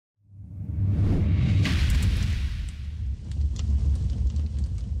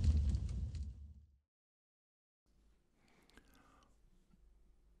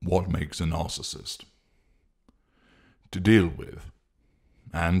What makes a narcissist? To deal with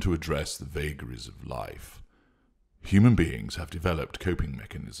and to address the vagaries of life, human beings have developed coping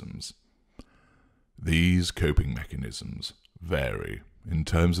mechanisms. These coping mechanisms vary in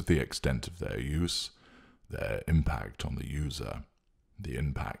terms of the extent of their use, their impact on the user, the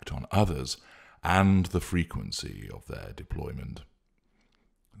impact on others, and the frequency of their deployment.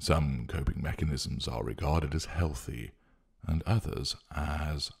 Some coping mechanisms are regarded as healthy and others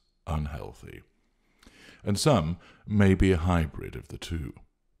as unhealthy. And some may be a hybrid of the two,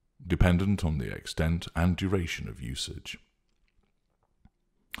 dependent on the extent and duration of usage.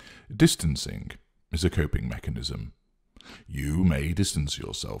 Distancing is a coping mechanism. You may distance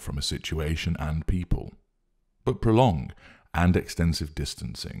yourself from a situation and people, but prolonged and extensive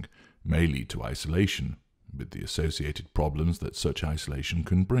distancing may lead to isolation, with the associated problems that such isolation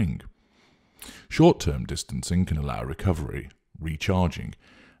can bring. Short-term distancing can allow recovery, recharging,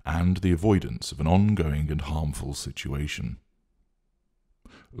 and the avoidance of an ongoing and harmful situation.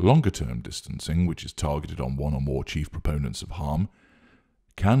 Longer-term distancing, which is targeted on one or more chief proponents of harm,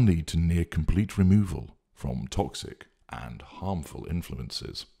 can lead to near complete removal from toxic and harmful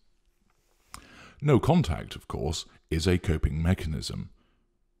influences. No contact, of course, is a coping mechanism,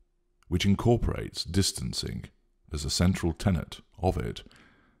 which incorporates distancing as a central tenet of it,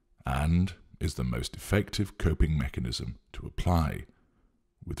 and is the most effective coping mechanism to apply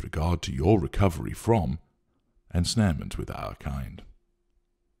with regard to your recovery from ensnarement with our kind.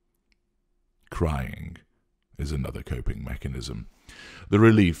 Crying is another coping mechanism. The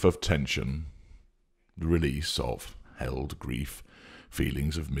relief of tension, the release of held grief,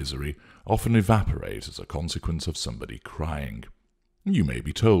 feelings of misery often evaporate as a consequence of somebody crying. You may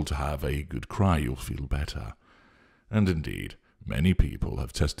be told to have a good cry, you'll feel better. And indeed, many people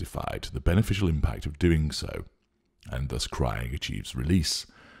have testified to the beneficial impact of doing so, and thus crying achieves release,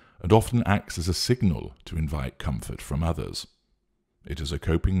 and often acts as a signal to invite comfort from others. It is a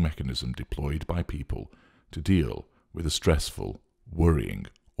coping mechanism deployed by people to deal with a stressful, worrying,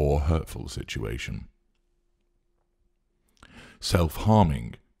 or hurtful situation.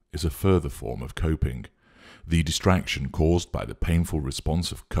 Self-harming is a further form of coping. The distraction caused by the painful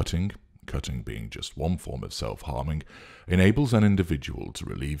response of cutting being just one form of self-harming, enables an individual to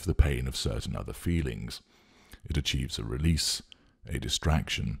relieve the pain of certain other feelings. It achieves a release, a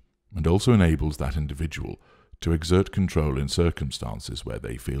distraction, and also enables that individual to exert control in circumstances where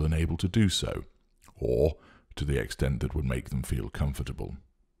they feel unable to do so, or to the extent that would make them feel comfortable.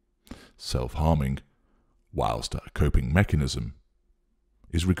 Self-harming, whilst a coping mechanism,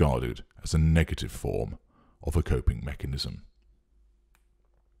 is regarded as a negative form of a coping mechanism.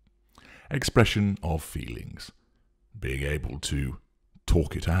 Expression of feelings, being able to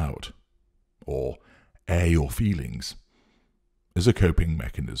talk it out, or air your feelings, is a coping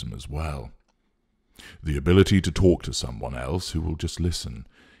mechanism as well. The ability to talk to someone else who will just listen,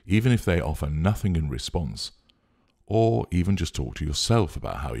 even if they offer nothing in response, or even just talk to yourself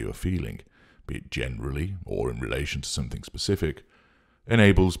about how you are feeling, be it generally or in relation to something specific,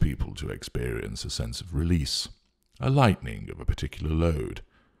 enables people to experience a sense of release, a lightening of a particular load,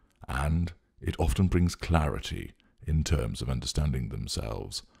 and it often brings clarity in terms of understanding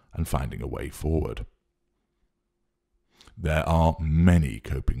themselves and finding a way forward. There are many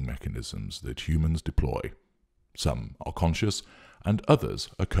coping mechanisms that humans deploy. Some are conscious, and others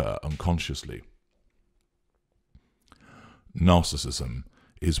occur unconsciously. Narcissism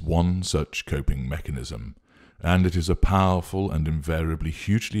is one such coping mechanism, and it is a powerful and invariably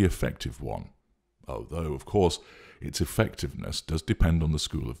hugely effective one, although, of course, its effectiveness does depend on the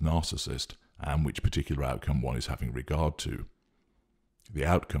school of narcissist and which particular outcome one is having regard to. The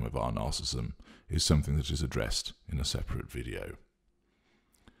outcome of our narcissism is something that is addressed in a separate video.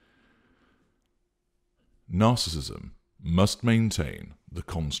 Narcissism must maintain the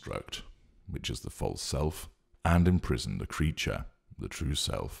construct, which is the false self, and imprison the creature, the true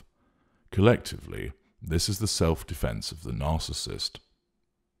self. Collectively, this is the self-defense of the narcissist.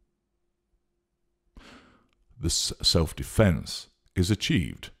 This self-defense is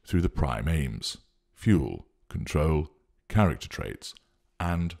achieved through the prime aims: fuel, control, character traits,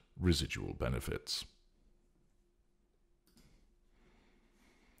 and residual benefits.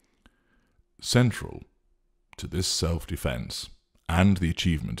 Central to this self-defense and the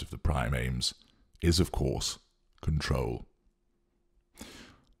achievement of the prime aims is, of course, control.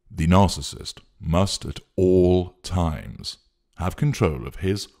 The narcissist must at all times have control of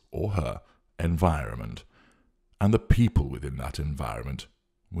his or her environment and the people within that environment,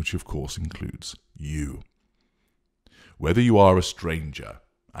 which of course includes you. Whether you are a stranger,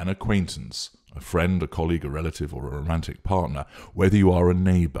 an acquaintance, a friend, a colleague, a relative, or a romantic partner, whether you are a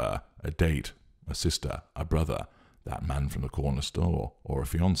neighbour, a date, a sister, a brother, that man from the corner store, or a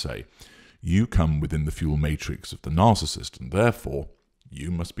fiancé, you come within the fuel matrix of the narcissist, and therefore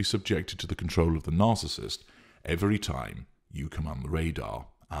you must be subjected to the control of the narcissist every time you come on the radar,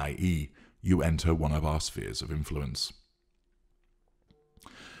 i.e., you enter one of our spheres of influence.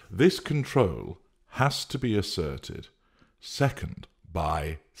 This control has to be asserted second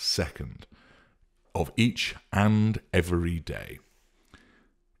by second of each and every day.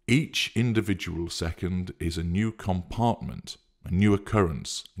 Each individual second is a new compartment, a new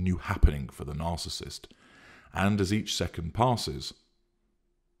occurrence, a new happening for the narcissist, and as each second passes,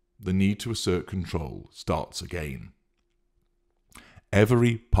 the need to assert control starts again.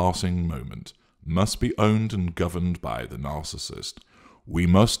 Every passing moment must be owned and governed by the narcissist. We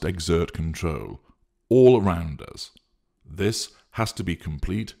must exert control all around us. This has to be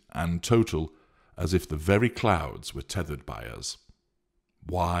complete and total, as if the very clouds were tethered by us.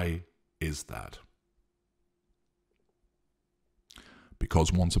 Why is that?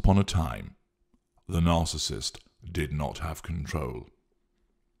 Because once upon a time, the narcissist did not have control.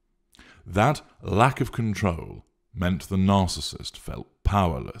 That lack of control meant the narcissist felt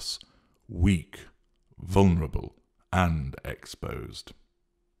powerless, weak, vulnerable, and exposed.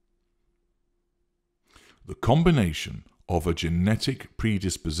 The combination of a genetic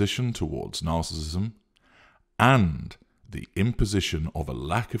predisposition towards narcissism and the imposition of a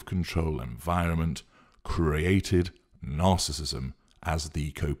lack of control environment created narcissism as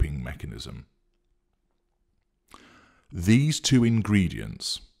the coping mechanism. These two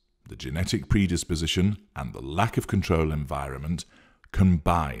ingredients, the genetic predisposition and the lack of control environment,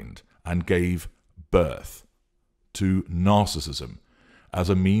 combined and gave birth to narcissism as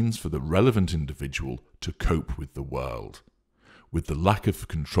a means for the relevant individual to cope with the world, with the lack of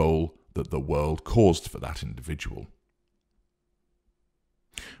control that the world caused for that individual.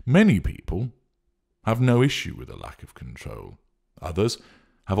 Many people have no issue with a lack of control. Others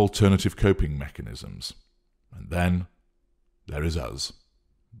have alternative coping mechanisms. And then there is us,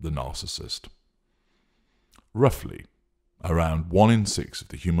 the narcissist. Roughly, around 1 in 6 of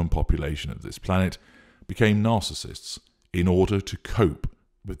the human population of this planet became narcissists in order to cope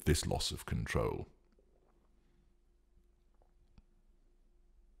with this loss of control.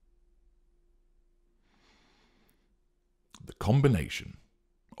 The combination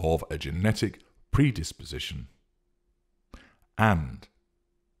of a genetic predisposition and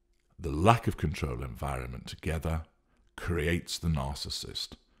the lack of control environment together creates the narcissist,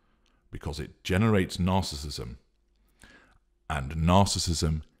 because it generates narcissism, and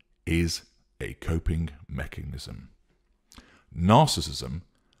narcissism is a coping mechanism. Narcissism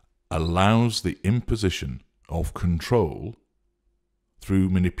allows the imposition of control through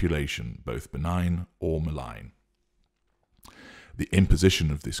manipulation, both benign or malign. The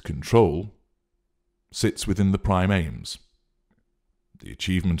imposition of this control sits within the prime aims. The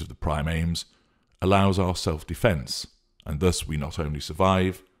achievement of the prime aims allows our self-defense, and thus we not only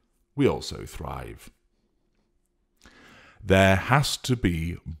survive, we also thrive. There has to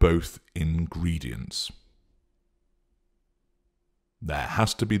be both ingredients. There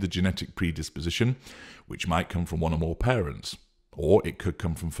has to be the genetic predisposition, which might come from one or more parents, or it could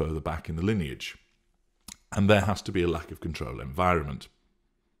come from further back in the lineage. And there has to be a lack of control environment.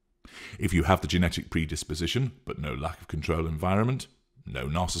 If you have the genetic predisposition, but no lack of control environment, no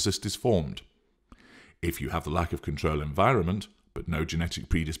narcissist is formed. If you have the lack of control environment, but no genetic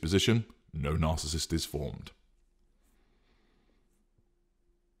predisposition, no narcissist is formed.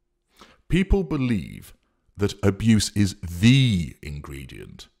 People believe that abuse is the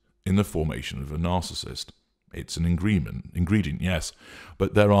ingredient in the formation of a narcissist. It's an ingredient, yes,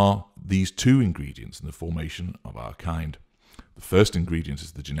 but there are these two ingredients in the formation of our kind. The first ingredient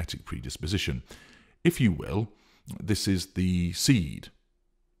is the genetic predisposition. If you will, this is the seed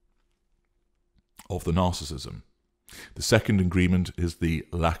of the narcissism. The second ingredient is the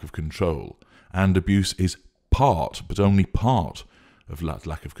lack of control, and abuse is part, but only part, of that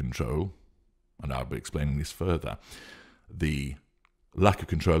lack of control, and I'll be explaining this further. The lack of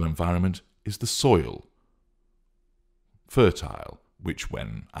control environment is the soil, fertile, which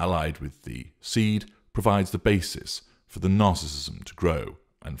when allied with the seed provides the basis for the narcissism to grow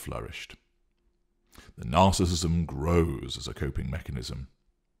and flourish. The narcissism grows as a coping mechanism.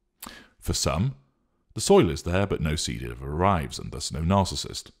 For some, the soil is there but no seed ever arrives, and thus no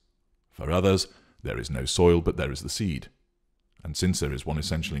narcissist. For others, there is no soil but there is the seed. And since there is one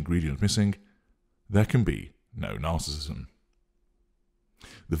essential ingredient missing, there can be no narcissism.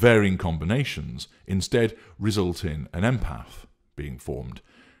 The varying combinations instead result in an empath being formed,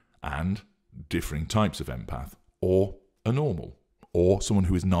 and differing types of empath, or a normal, or someone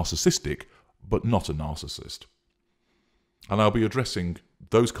who is narcissistic but not a narcissist. And I'll be addressing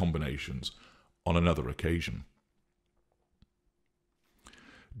those combinations on another occasion.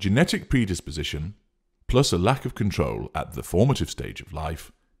 Genetic predisposition plus a lack of control at the formative stage of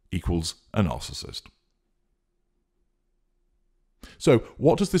life equals a narcissist. So,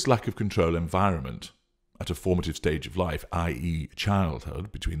 what does this lack of control environment at a formative stage of life, i.e.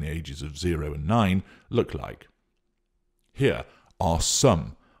 childhood, between the ages of 0 and 9, look like? Here are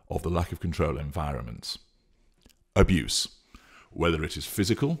some of the lack of control environments. Abuse, whether it is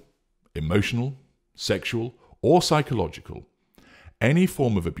physical, emotional, sexual, or psychological. Any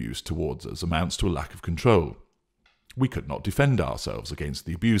form of abuse towards us amounts to a lack of control. We could not defend ourselves against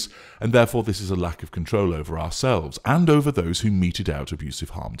the abuse, and therefore this is a lack of control over ourselves and over those who meted out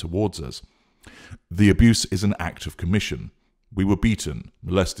abusive harm towards us. The abuse is an act of commission. We were beaten,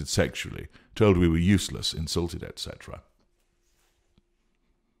 molested sexually, told we were useless, insulted, etc.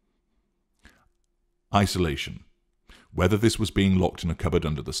 Isolation. Whether this was being locked in a cupboard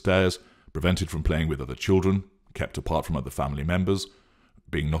under the stairs, prevented from playing with other children, kept apart from other family members,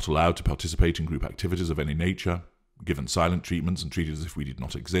 being not allowed to participate in group activities of any nature, given silent treatments and treated as if we did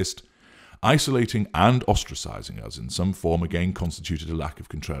not exist, isolating and ostracizing us in some form again constituted a lack of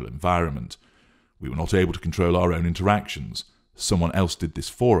control environment. We were not able to control our own interactions. Someone else did this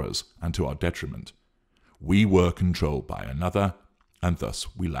for us, and to our detriment. We were controlled by another, and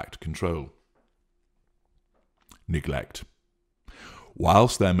thus we lacked control. Neglect.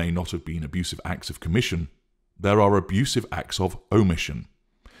 Whilst there may not have been abusive acts of commission, there are abusive acts of omission.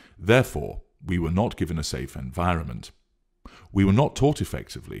 Therefore, we were not given a safe environment. We were not taught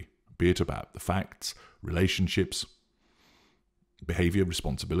effectively, be it about the facts, relationships, behaviour,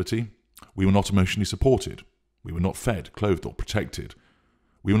 responsibility. We were not emotionally supported. We were not fed, clothed, or protected.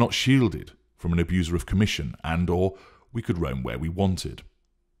 We were not shielded from an abuser of commission, and/or we could roam where we wanted.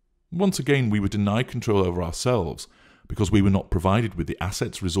 Once again, we were denied control over ourselves because we were not provided with the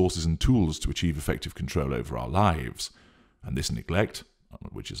assets, resources, and tools to achieve effective control over our lives. And this neglect,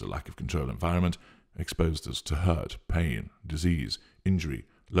 which is a lack of control environment, exposed us to hurt, pain, disease, injury,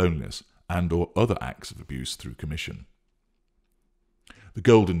 loneliness, and/or other acts of abuse through commission. The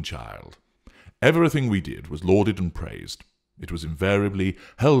golden child. Everything we did was lauded and praised. It was invariably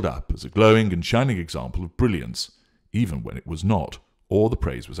held up as a glowing and shining example of brilliance, even when it was not, or the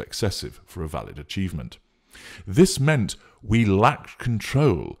praise was excessive for a valid achievement. This meant we lacked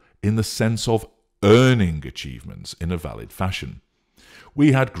control in the sense of earning achievements in a valid fashion.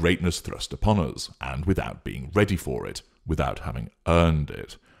 We had greatness thrust upon us, and without being ready for it, without having earned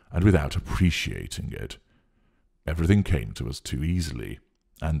it, and without appreciating it. Everything came to us too easily,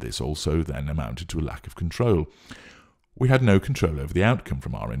 and this also then amounted to a lack of control. We had no control over the outcome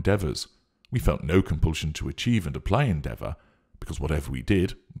from our endeavours. We felt no compulsion to achieve and apply endeavour, because whatever we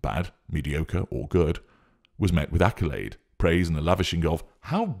did, bad, mediocre, or good, was met with accolade, praise, and the lavishing of,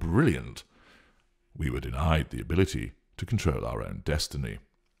 "How brilliant!" We were denied the ability to control our own destiny.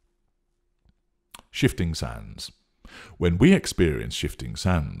 Shifting sands. When we experienced shifting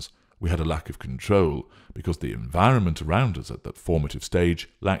sands, we had a lack of control because the environment around us at that formative stage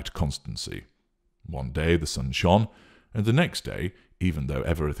lacked constancy. One day the sun shone, and the next day, even though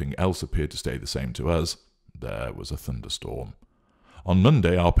everything else appeared to stay the same to us, there was a thunderstorm. On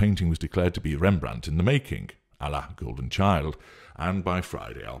Monday our painting was declared to be Rembrandt in the making, a la Golden Child, and by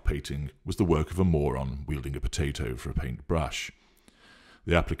Friday our painting was the work of a moron wielding a potato for a paintbrush.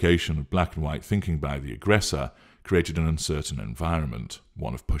 The application of black and white thinking by the aggressor created an uncertain environment,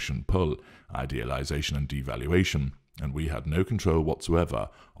 one of push and pull, idealization and devaluation, and we had no control whatsoever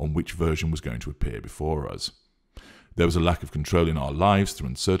on which version was going to appear before us. There was a lack of control in our lives through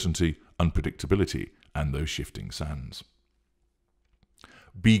uncertainty, unpredictability, and those shifting sands.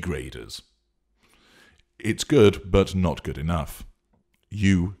 B-graders. It's good, but not good enough.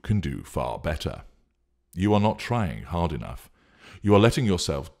 You can do far better. You are not trying hard enough. You are letting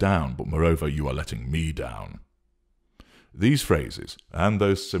yourself down, but moreover, you are letting me down. These phrases, and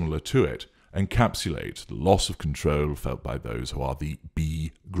those similar to it, encapsulate the loss of control felt by those who are the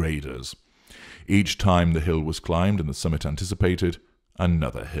B-graders. Each time the hill was climbed and the summit anticipated,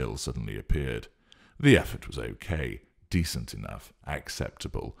 another hill suddenly appeared. The effort was okay, decent enough,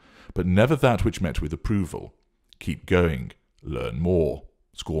 acceptable, but never that which met with approval. Keep going, learn more,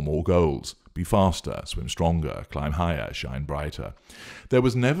 score more goals, be faster, swim stronger, climb higher, shine brighter. There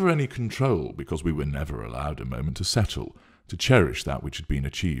was never any control because we were never allowed a moment to settle, to cherish that which had been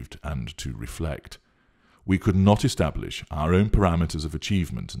achieved, and to reflect. We could not establish our own parameters of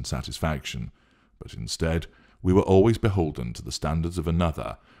achievement and satisfaction, but instead we were always beholden to the standards of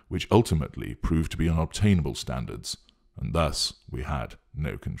another, which ultimately proved to be unobtainable standards, and thus we had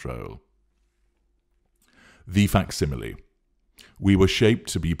no control. The facsimile. We were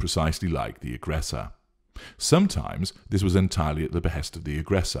shaped to be precisely like the aggressor. Sometimes this was entirely at the behest of the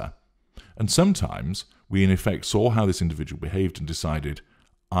aggressor, and sometimes we in effect saw how this individual behaved and decided,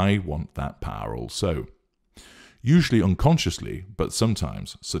 I want that power also. Usually unconsciously, but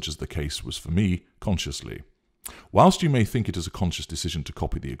sometimes, such as the case was for me, consciously. Whilst you may think it is a conscious decision to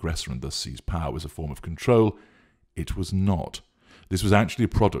copy the aggressor and thus seize power as a form of control, it was not. This was actually a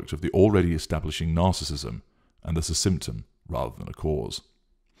product of the already establishing narcissism, and thus a symptom rather than a cause.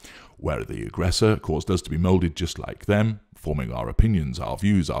 Where the aggressor caused us to be moulded just like them, forming our opinions, our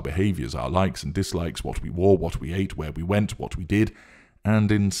views, our behaviours, our likes and dislikes, what we wore, what we ate, where we went, what we did,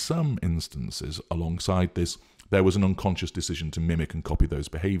 and in some instances alongside this, there was an unconscious decision to mimic and copy those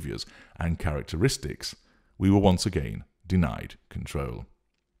behaviours and characteristics, we were once again denied control.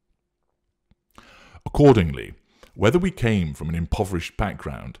 Accordingly, whether we came from an impoverished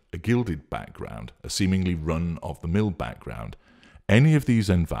background, a gilded background, a seemingly run-of-the-mill background, any of these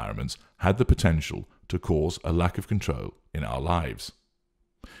environments had the potential to cause a lack of control in our lives.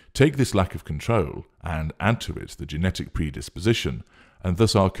 Take this lack of control and add to it the genetic predisposition, and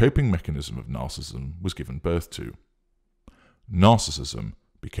thus our coping mechanism of narcissism was given birth to. Narcissism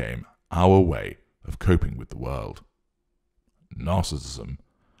became our way of coping with the world. Narcissism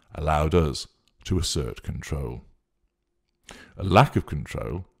allowed us to assert control. A lack of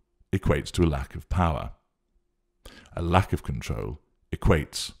control equates to a lack of power. A lack of control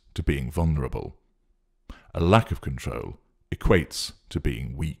equates to being vulnerable. A lack of control equates to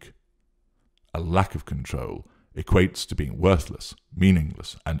being weak. A lack of control equates to being worthless,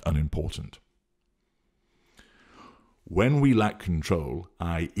 meaningless, and unimportant. When we lack control,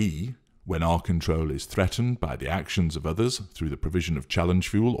 i.e., when our control is threatened by the actions of others through the provision of challenge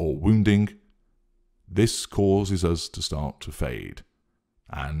fuel or wounding, this causes us to start to fade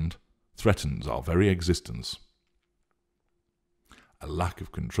and threatens our very existence. A lack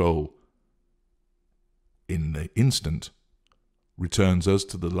of control in the instant returns us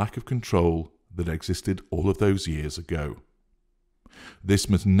to the lack of control that existed all of those years ago. This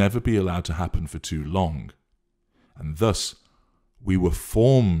must never be allowed to happen for too long, and thus we were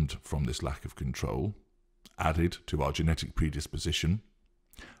formed from this lack of control, added to our genetic predisposition.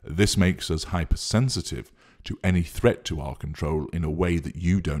 This makes us hypersensitive to any threat to our control in a way that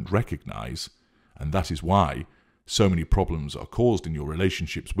you don't recognize, and that is why so many problems are caused in your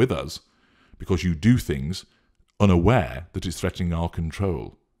relationships with us, because you do things unaware that it's threatening our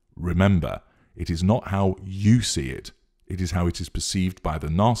control. Remember, it is not how you see it, it is how it is perceived by the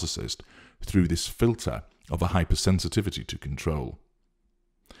narcissist through this filter of a hypersensitivity to control.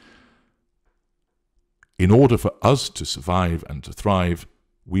 In order for us to survive and to thrive,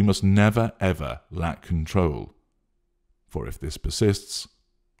 we must never ever lack control. For if this persists,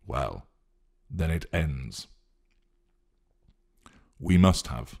 well, then it ends. We must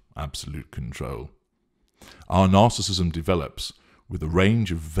have absolute control. Our narcissism develops with a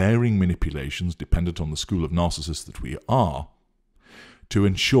range of varying manipulations dependent on the school of narcissists that we are, to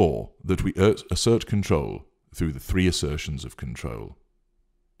ensure that we assert control through the three assertions of control.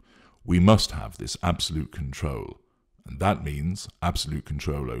 We must have this absolute control, and that means absolute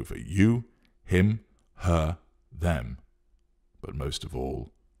control over you, him, her, them, but most of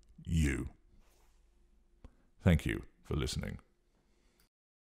all, you. Thank you for listening.